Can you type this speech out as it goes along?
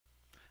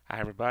Hi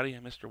everybody,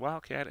 I'm Mr.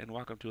 Wildcat and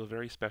welcome to a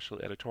very special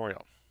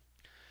editorial.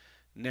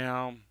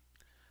 Now,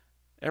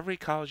 every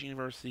college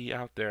university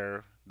out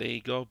there, they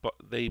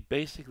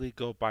basically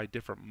go by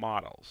different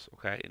models,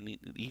 okay? And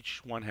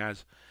each one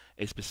has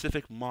a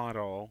specific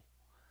model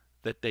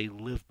that they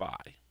live by,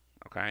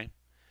 okay?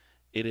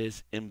 It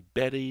is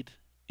embedded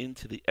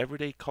into the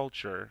everyday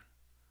culture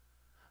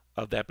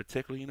of that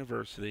particular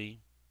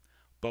university,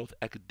 both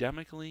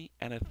academically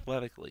and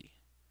athletically.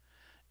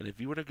 And if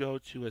you were to go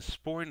to a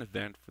sporting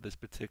event for a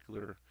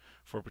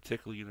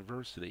particular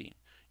university,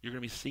 you're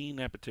going to be seeing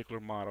that particular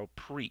model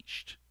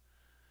preached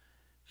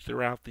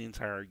throughout the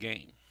entire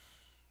game.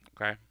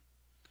 Okay,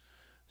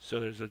 so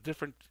there's a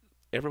different.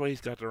 Everybody's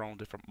got their own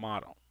different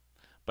model,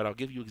 but I'll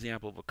give you an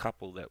example of a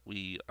couple that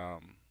we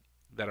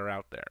that are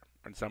out there,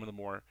 and some of the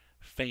more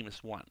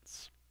famous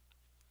ones.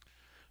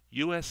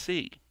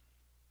 USC,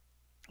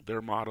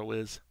 their motto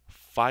is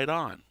fight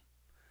on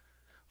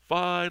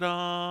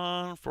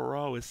for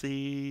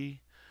OSC.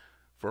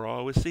 For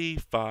OSC,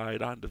 fight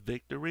on to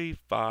victory,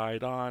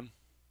 fight on.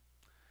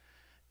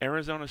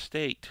 Arizona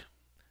State,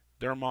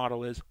 their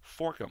motto is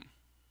fork 'em.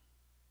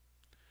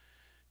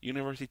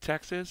 University of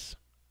Texas,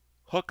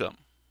 hook 'em.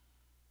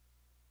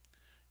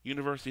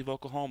 University of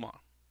Oklahoma,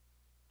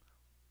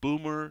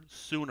 boomer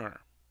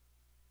sooner.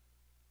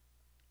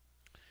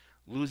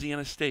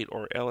 Louisiana State,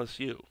 or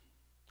LSU,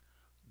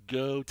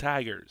 go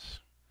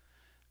Tigers.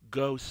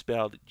 Go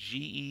spelled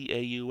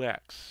Geaux,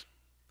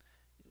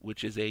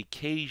 which is a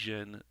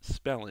Cajun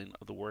spelling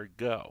of the word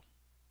go.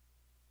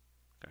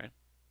 Okay?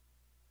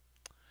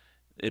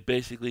 It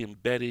basically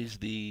embeds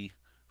the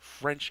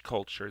French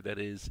culture that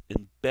is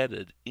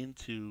embedded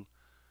into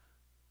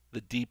the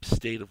deep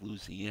state of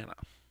Louisiana.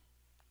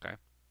 Okay.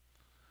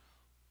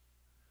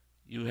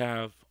 You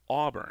have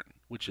Auburn,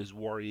 which is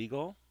War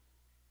Eagle.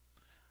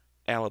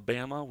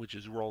 Alabama, which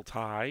is Roll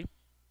Tide.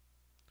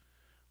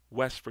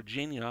 West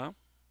Virginia,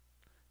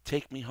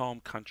 Take Me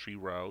Home Country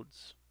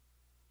Roads.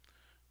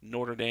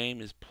 Notre Dame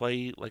is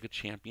Play Like a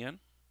Champion.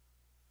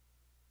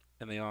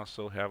 And they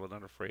also have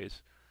another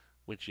phrase,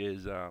 which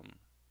is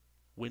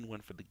win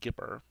one for the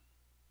Gipper,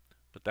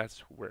 but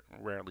that's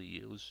rarely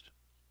used.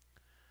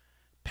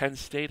 Penn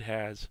State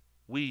has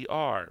We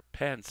Are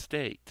Penn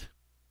State.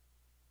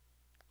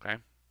 Okay?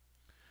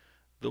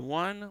 The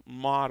one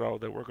motto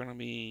that we're going to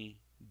be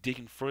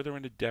digging further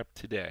into depth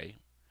today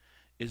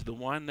is the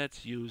one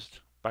that's used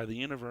by the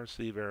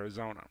University of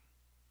Arizona.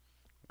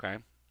 Okay?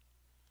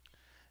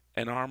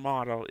 And our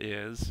motto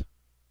is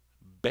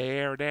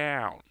Bear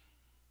Down.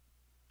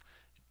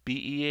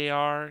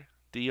 Beardown.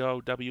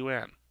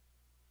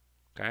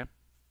 Okay?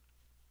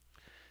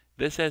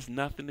 This has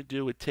nothing to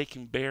do with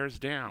taking bears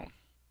down.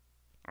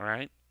 All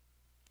right?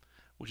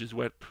 Which is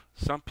what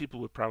some people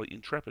would probably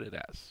interpret it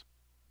as.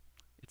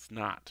 It's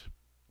not.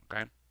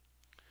 Okay?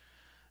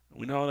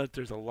 We know that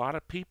there's a lot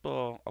of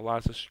people, a lot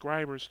of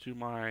subscribers to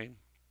my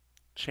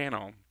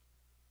channel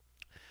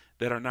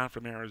that are not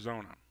from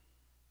Arizona.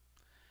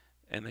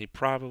 And they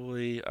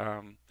probably,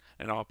 a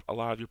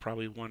lot of you are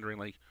probably wondering,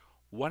 like,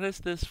 what does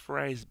this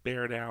phrase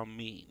bear down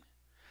mean?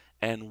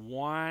 And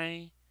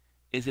why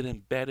is it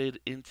embedded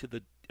into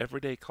the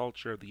everyday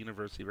culture of the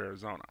University of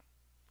Arizona?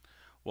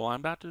 Well,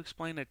 I'm about to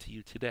explain that to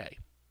you today.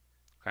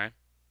 Okay?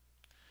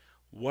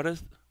 We're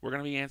going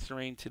to be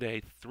answering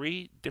today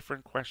 3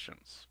 different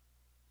questions.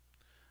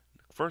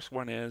 The first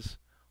one is,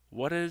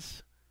 what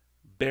does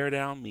bear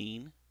down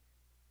mean?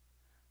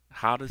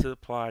 How does it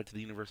apply to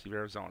the University of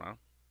Arizona?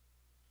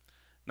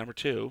 Number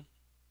 2,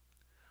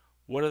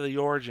 what are the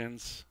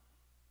origins?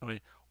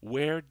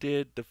 Where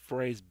did the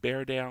phrase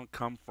bear down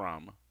come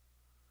from?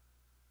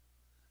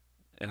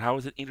 And how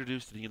was it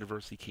introduced to the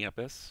university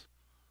campus?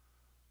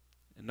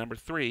 And number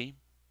 3,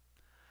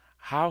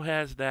 how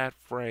has that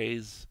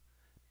phrase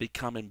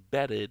become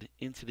embedded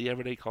into the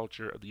everyday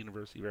culture of the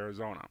University of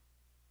Arizona?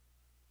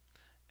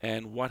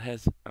 And what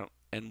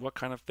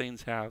kind of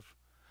things have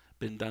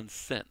been done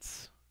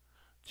since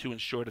to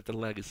ensure that the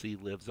legacy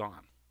lives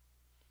on?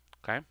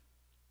 Okay?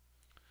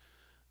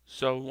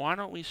 So why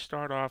don't we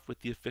start off with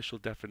the official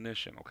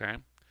definition, okay?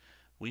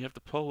 We have to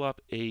pull up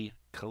a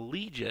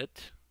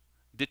collegiate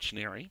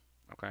dictionary,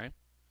 okay?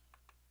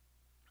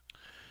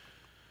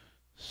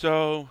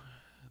 So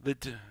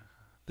the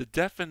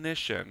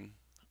definition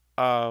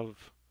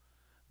of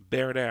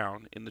bear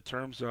down in the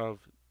terms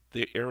of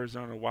the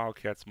Arizona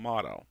Wildcats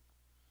motto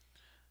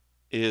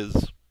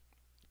is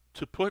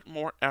to put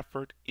more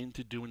effort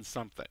into doing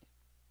something.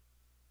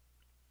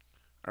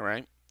 All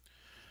right?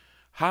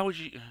 How would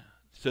you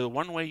So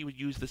one way you would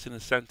use this in a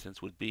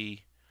sentence would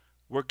be,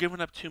 we're giving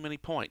up too many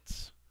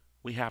points.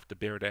 We have to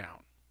bear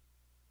down.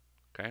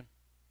 Okay?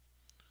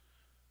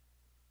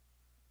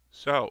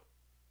 So,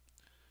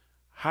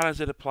 how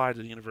does it apply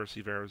to the University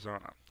of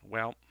Arizona?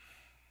 Well,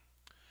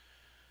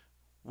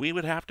 we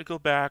would have to go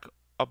back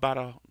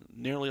about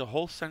nearly a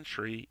whole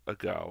century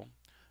ago,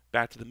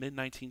 back to the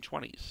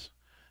mid-1920s,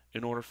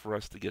 in order for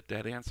us to get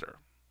that answer.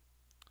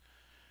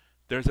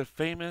 There's a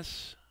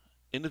famous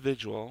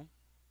individual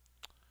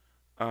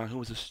who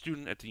was a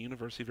student at the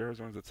University of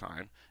Arizona at the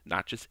time,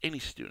 not just any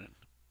student,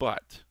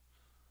 but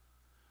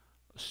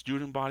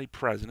student body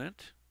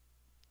president,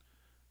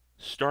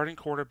 starting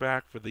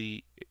quarterback for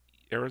the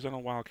Arizona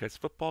Wildcats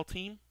football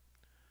team,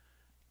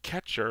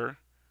 catcher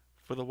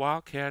for the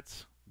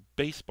Wildcats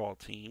baseball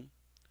team,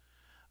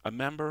 a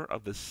member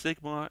of the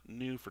Sigma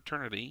Nu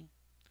fraternity,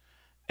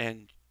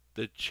 and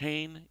the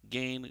Chain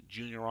Gain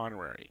Junior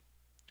Honorary.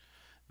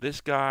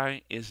 This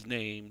guy is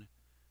named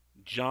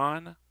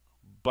John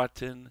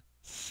Button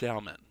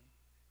Salmon.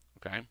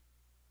 Okay?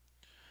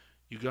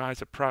 You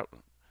guys are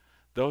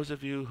those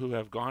of you who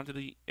have gone to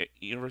the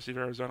University of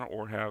Arizona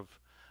or have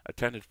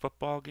attended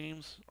football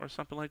games or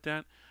something like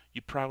that,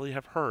 you probably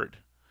have heard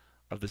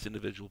of this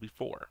individual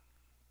before.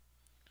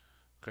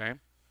 Okay?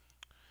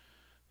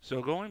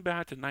 So going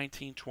back to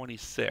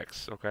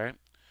 1926, okay?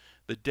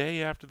 The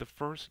day after the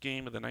first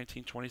game of the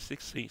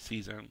 1926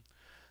 season,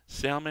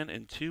 Salmon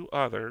and two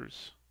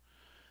others,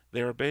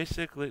 they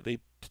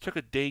took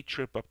a day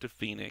trip up to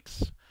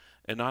Phoenix,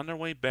 and on their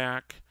way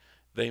back,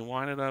 they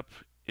got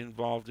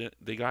involved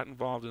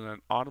in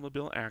an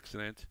automobile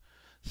accident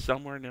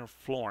somewhere near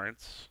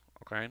Florence,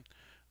 okay,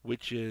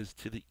 which is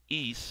to the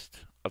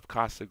east of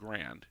Casa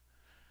Grande,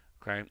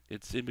 okay.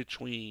 It's in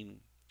between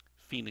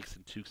Phoenix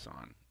and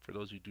Tucson, for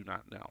those who do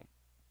not know,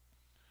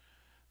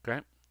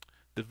 okay.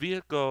 The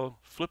vehicle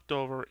flipped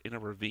over in a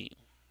ravine,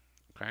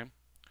 okay.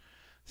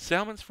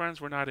 Salmon's friends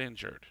were not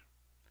injured,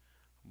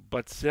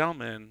 but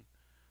Salmon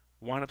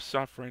wound up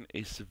suffering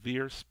a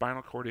severe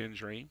spinal cord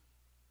injury,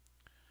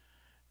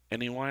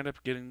 and he wound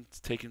up getting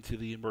taken to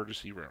the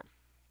emergency room,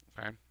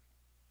 okay,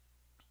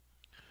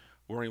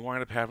 where he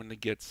wound up having to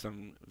get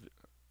some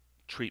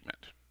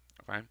treatment,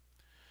 okay.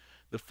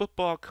 The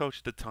football coach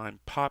at the time,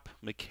 Pop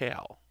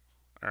McHale,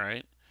 all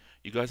right,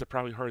 you guys have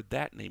probably heard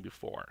that name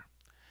before.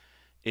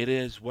 It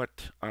is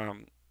what,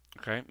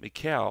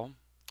 McHale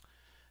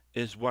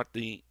is what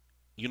the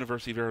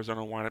University of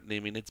Arizona wound up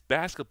naming its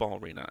basketball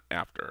arena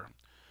after,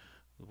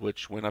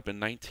 which went up in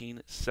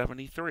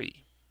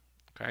 1973,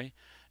 okay,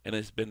 and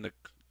has been the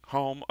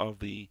home of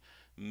the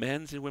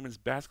men's and women's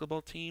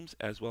basketball teams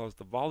as well as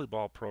the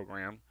volleyball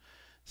program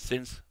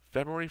since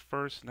February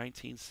 1st,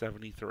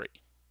 1973,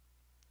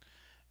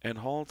 and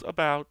holds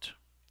about,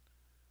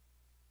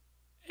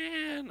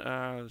 and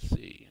let's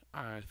see,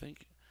 I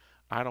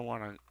don't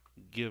want to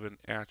give an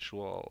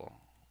actual,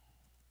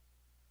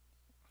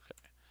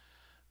 okay,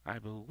 I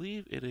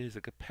believe it is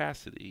a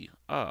capacity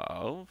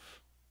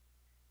of,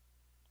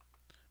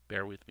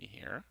 bear with me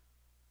here,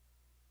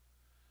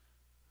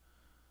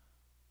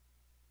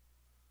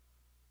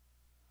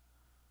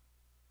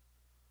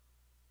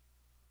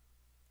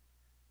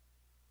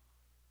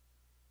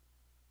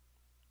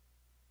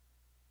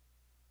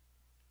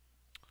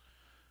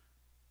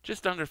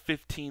 just under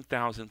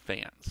 15,000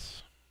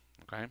 fans.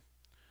 Okay,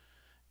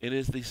 it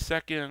is the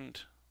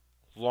second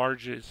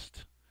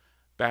largest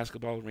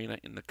basketball arena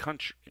in the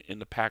country in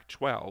the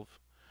Pac-12,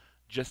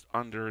 just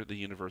under the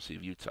University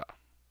of Utah.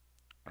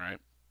 All right,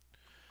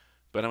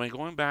 but I'm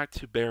going back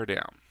to Bear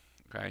Down.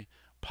 Okay,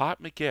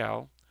 Pop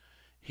McHale,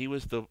 he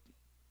was the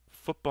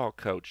football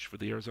coach for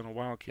the Arizona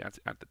Wildcats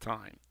at the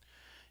time.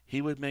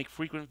 He would make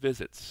frequent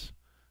visits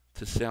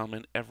to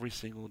Salmon every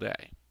single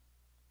day.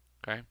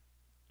 Okay,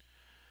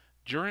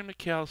 during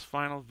McHale's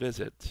final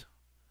visit,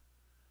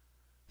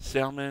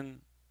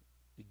 Salmon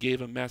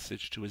gave a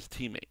message to his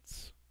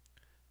teammates.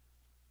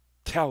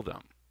 Tell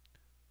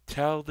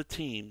the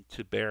team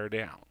to bear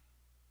down.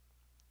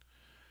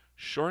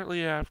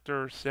 Shortly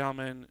after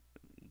Salmon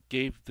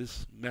gave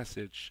this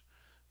message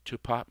to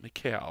Pop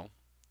McHale,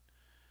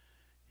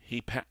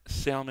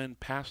 Salmon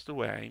passed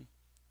away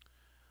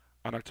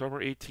on October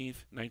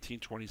 18th,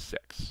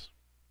 1926.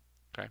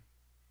 Okay.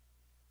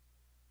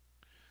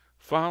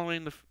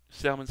 Following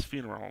Salmon's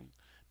funeral,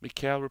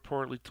 McHale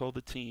reportedly told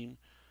the team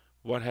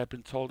what had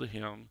been told to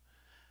him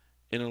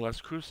in a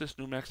Las Cruces,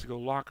 New Mexico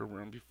locker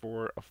room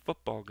before a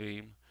football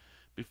game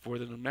before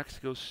the New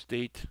Mexico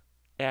State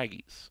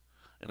Aggies,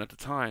 and at the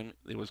time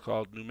it was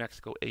called New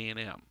Mexico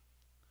A&M.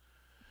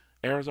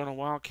 Arizona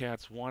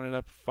Wildcats wanted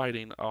up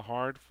fighting a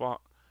hard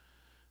fought.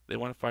 They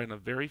wanted to fight in a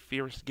very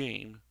fierce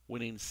game,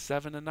 winning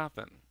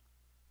 7-0.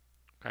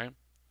 Okay,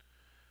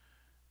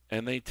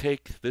 and they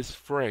take this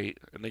freight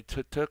and they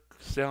took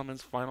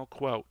Salmon's final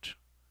quote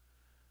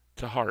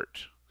to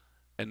heart,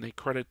 and they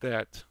credit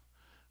that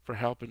for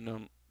helping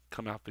them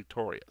come out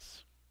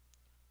victorious.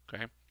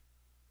 Okay.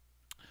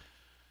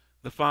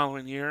 The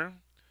following year,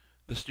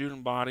 the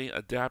student body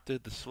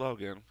adapted the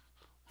slogan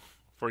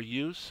for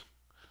use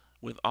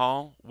with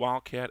all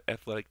Wildcat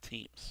athletic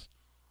teams.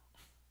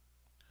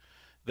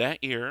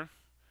 That year,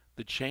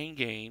 the Chain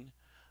Gain,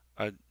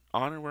 a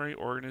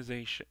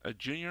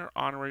junior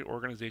honorary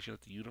organization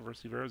at the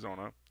University of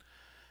Arizona,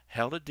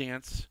 held a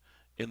dance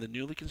in the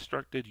newly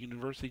constructed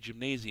University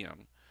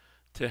Gymnasium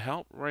to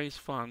help raise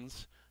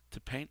funds to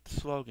paint the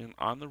slogan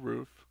on the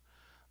roof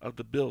of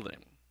the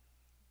building.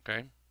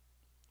 Okay?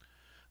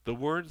 The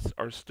words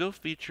are still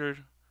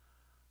featured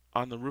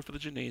on the roof of the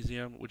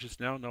gymnasium, which is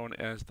now known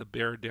as the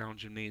Bear Down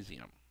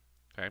Gymnasium.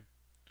 Okay?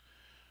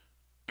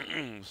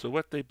 So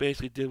what they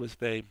basically did was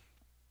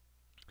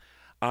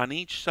on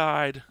each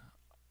side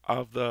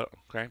of the,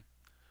 okay,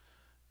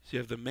 So you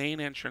have the main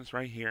entrance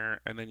right here,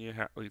 and then you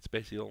have it's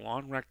basically a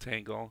long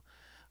rectangle.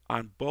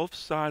 On both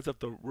sides of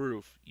the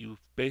roof, you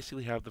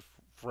basically have the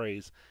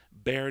phrase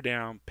 "bear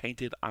down"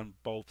 painted on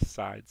both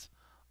sides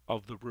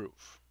of the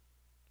roof.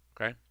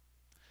 Okay,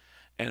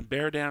 and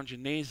Bear Down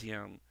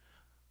Gymnasium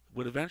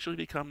would eventually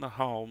become the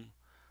home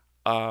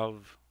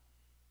of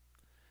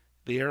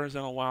the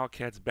Arizona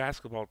Wildcats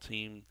basketball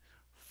team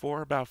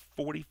for about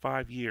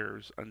 45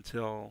 years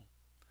until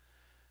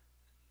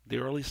the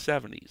early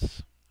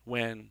 70s,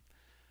 when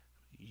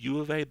U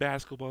of A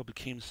basketball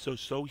became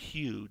so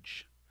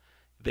huge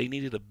they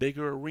needed a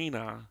bigger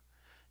arena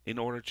in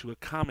order to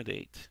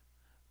accommodate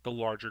the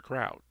larger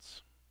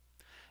crowds.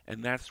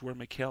 And that's where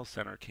McHale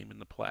Center came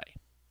into play.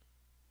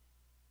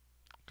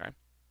 Okay?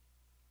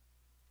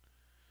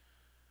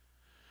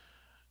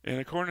 And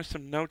according to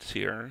some notes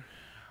here,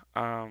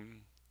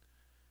 um,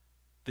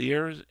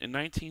 in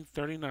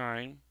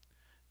 1939,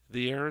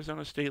 the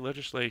Arizona state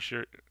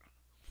legislature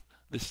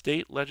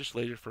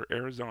for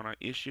Arizona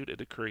issued a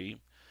decree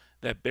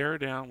that Bear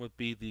Down would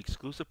be the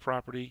exclusive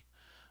property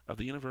of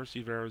the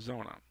University of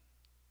Arizona.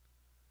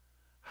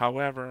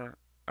 However,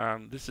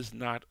 this is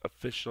not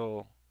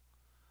official.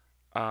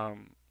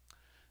 Um,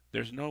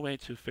 there's no way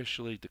to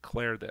officially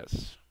declare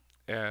this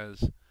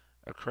as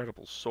a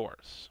credible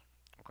source.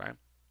 Okay,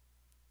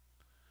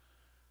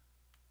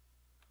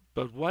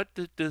 but what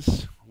did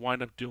this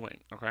wind up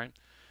doing? Okay,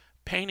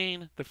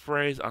 painting the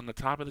phrase on the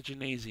top of the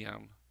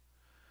gymnasium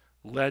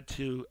led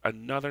to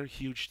another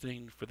huge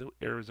thing for the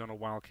Arizona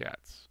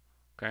Wildcats.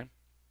 Okay,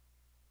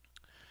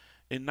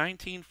 in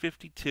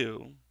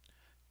 1952,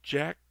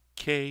 Jack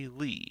K.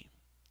 Lee,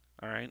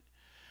 all right,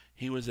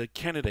 he was a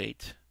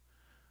candidate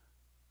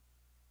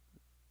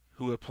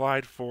who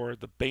applied for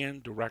the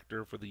band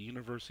director for the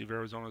University of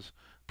Arizona's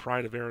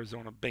Pride of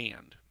Arizona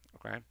band.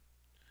 Okay,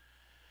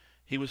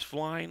 he was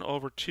flying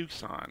over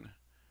Tucson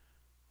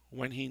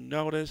when he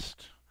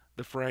noticed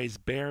the phrase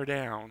 "bear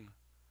down"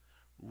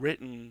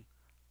 written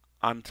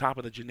on top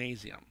of the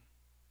gymnasium,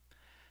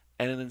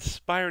 and it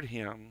inspired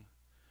him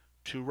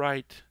to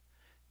write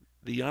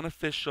the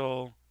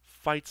unofficial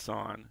fight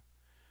song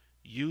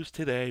used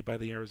today by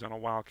the Arizona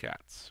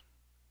Wildcats,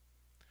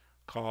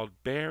 called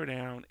 "Bear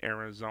Down,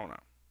 Arizona."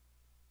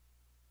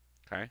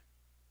 Okay,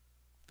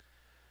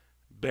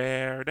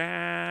 bear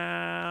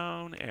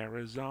down,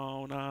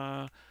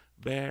 Arizona,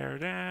 bear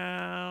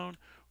down,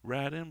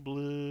 red and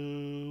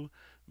blue,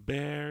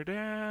 bear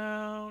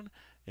down,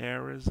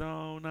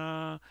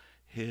 Arizona,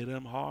 hit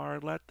 'em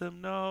hard, let them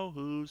know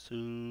who's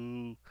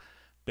who.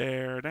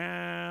 Bear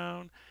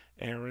down,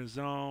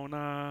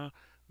 Arizona,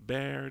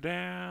 bear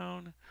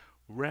down,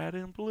 red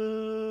and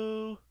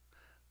blue,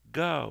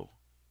 go,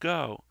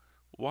 go,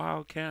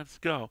 Wildcats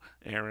go,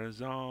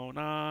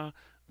 Arizona,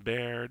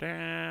 bear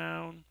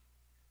down.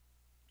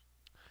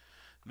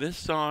 This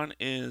song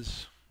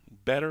is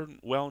better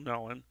well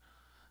known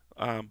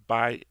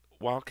by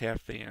Wildcat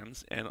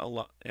fans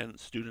and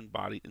student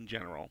body in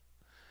general.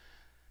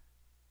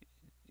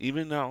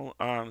 Even though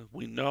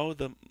we know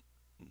the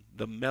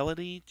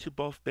melody to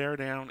both Bear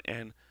Down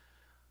and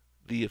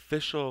the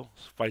official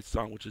fight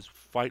song, which is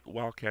 "Fight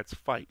Wildcats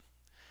Fight,"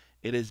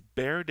 it is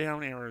 "Bear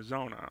Down,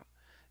 Arizona"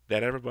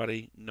 that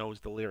everybody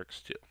knows the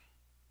lyrics to.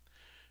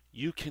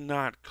 You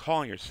cannot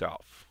call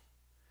yourself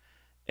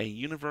a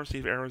University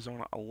of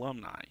Arizona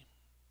alumni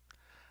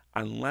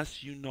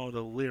unless you know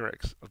the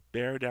lyrics of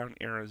Bear Down,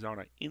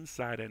 Arizona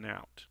inside and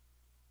out.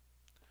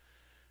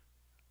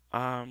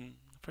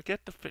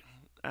 Forget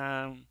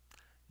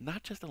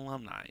not just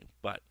alumni,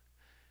 but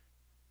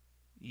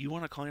you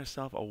want to call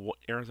yourself a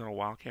Arizona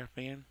Wildcat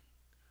fan,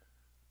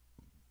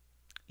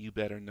 you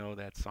better know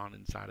that song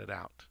inside and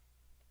out,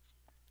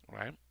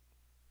 right?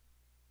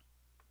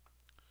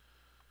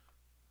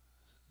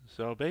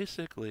 So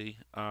basically,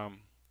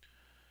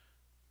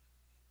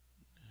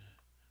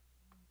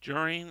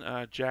 during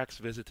Jack's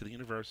visit to the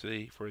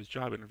university for his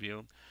job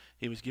interview,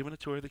 he was given a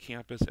tour of the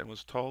campus and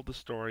was told the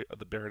story of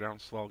the Bear Down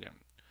slogan.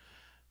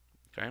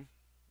 Okay,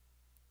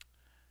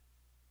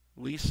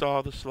 Lee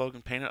saw the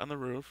slogan painted on the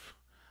roof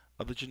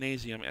of the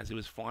gymnasium as he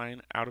was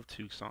flying out of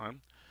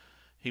Tucson.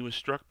 He was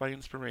struck by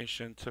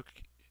inspiration, took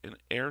an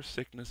air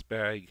sickness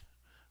bag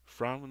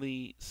from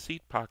the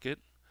seat pocket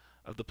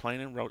of the plane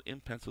and wrote in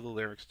pencil the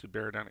lyrics to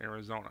Bear Down,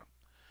 Arizona.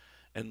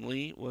 And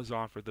Lee was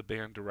offered the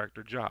band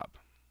director job.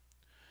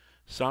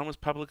 Song was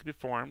publicly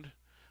performed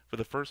for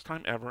the first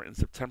time ever in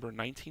September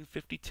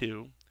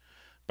 1952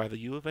 by the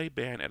U of A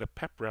band at a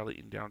pep rally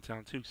in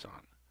downtown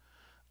Tucson.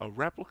 A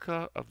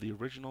replica of the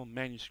original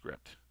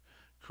manuscript,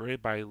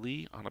 created by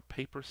Lee on a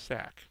paper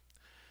sack,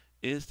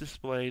 is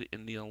displayed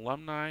in the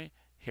Alumni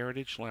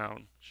Heritage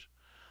Lounge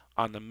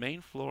on the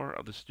main floor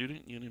of the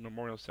Student Union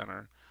Memorial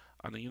Center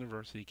on the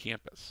university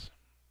campus.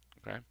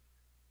 Okay?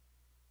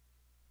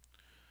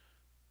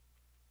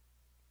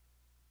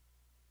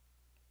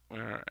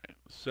 Alright,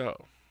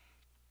 so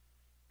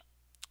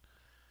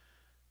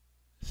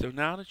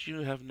now that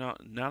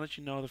now that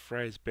you know the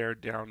phrase "bear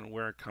down" and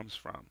where it comes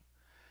from,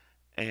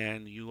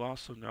 and you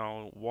also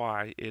know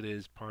why it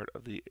is part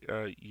of the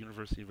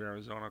University of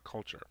Arizona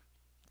culture.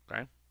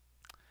 Okay,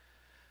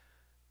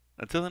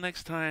 Until the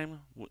next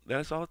time,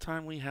 that's all the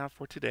time we have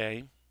for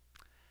today.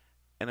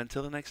 And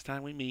until the next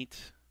time we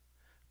meet,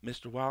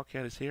 Mr.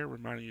 Wildcat is here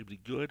reminding you to be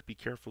good, be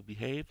careful,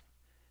 behave,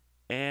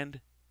 and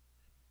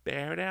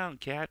bear down,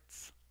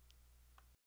 cats.